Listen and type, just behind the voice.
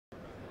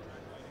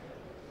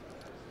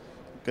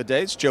Good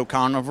day, it's Joe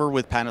Conover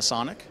with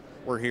Panasonic.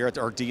 We're here at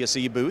our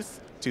DSE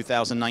booth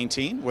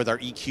 2019 with our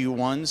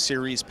EQ1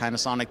 series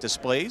Panasonic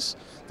displays.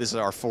 This is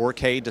our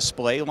 4K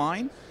display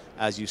line.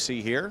 As you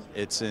see here,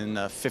 it's in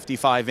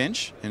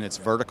 55-inch in its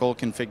vertical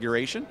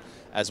configuration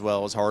as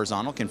well as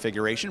horizontal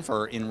configuration for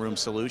our in-room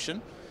solution.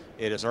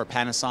 It is our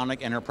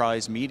Panasonic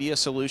Enterprise Media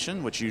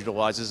solution, which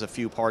utilizes a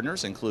few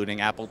partners,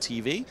 including Apple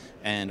TV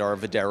and our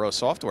Videro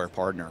software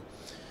partner.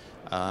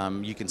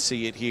 You can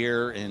see it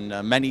here in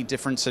many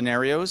different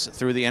scenarios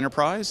through the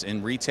enterprise,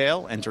 in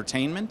retail,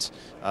 entertainment,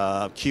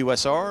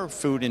 QSR,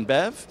 food and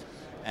bev,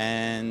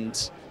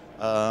 and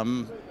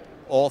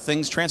all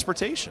things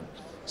transportation.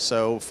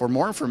 So for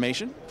more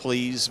information,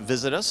 please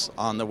visit us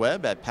on the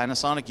web at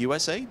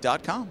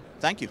panasonicusa.com.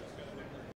 Thank you.